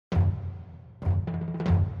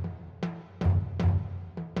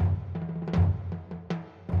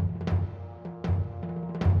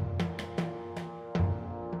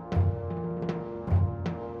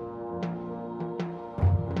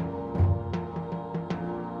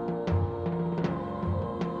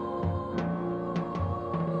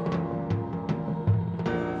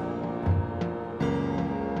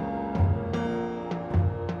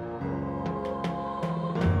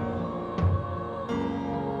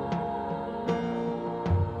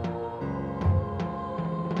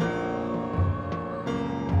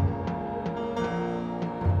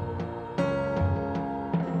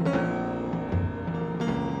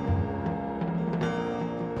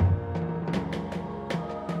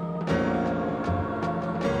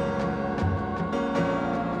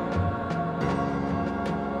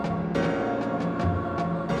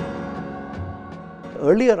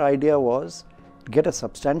earlier idea was to get a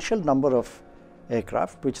substantial number of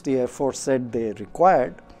aircraft, which the Air Force said they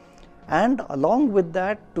required, and along with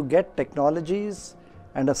that to get technologies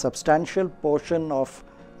and a substantial portion of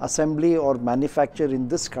assembly or manufacture in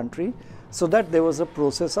this country, so that there was a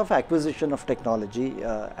process of acquisition of technology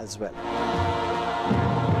as well.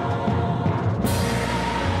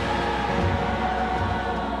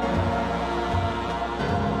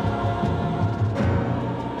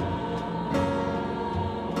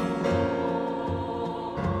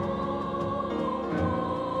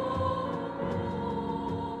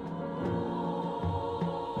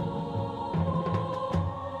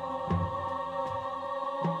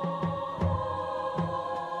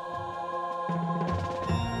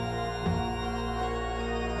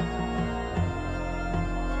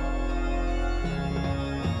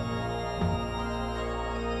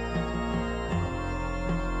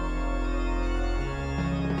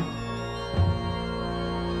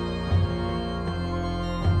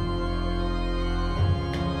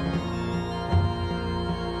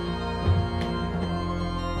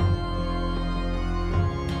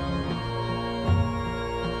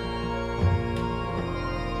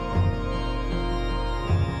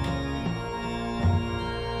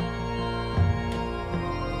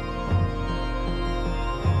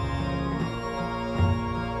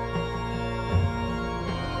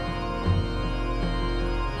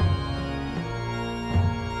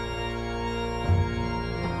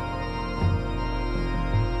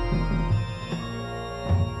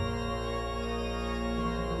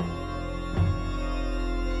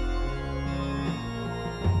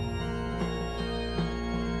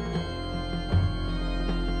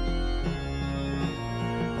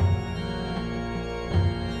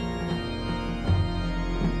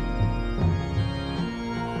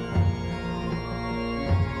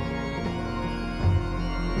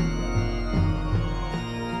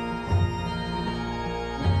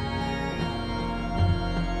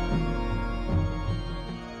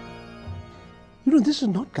 You know, this is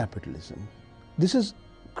not capitalism. This is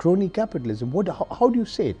crony capitalism. How do you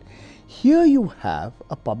say it? Here you have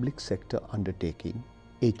a public sector undertaking,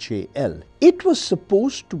 HAL. It was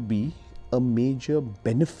supposed to be a major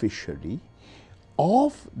beneficiary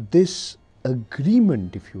of this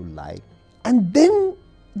agreement, if you like. And then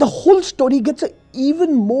the whole story gets an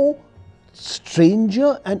even more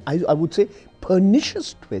stranger and I would say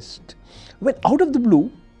pernicious twist when out of the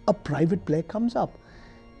blue a private player comes up.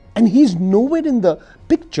 And he's nowhere in the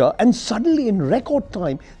picture, and suddenly in record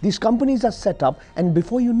time these companies are set up, and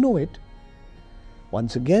before you know it,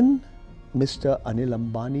 once again Mr. Anil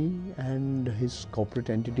Ambani and his corporate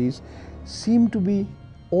entities seem to be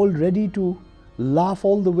all ready to laugh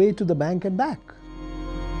all the way to the bank and back.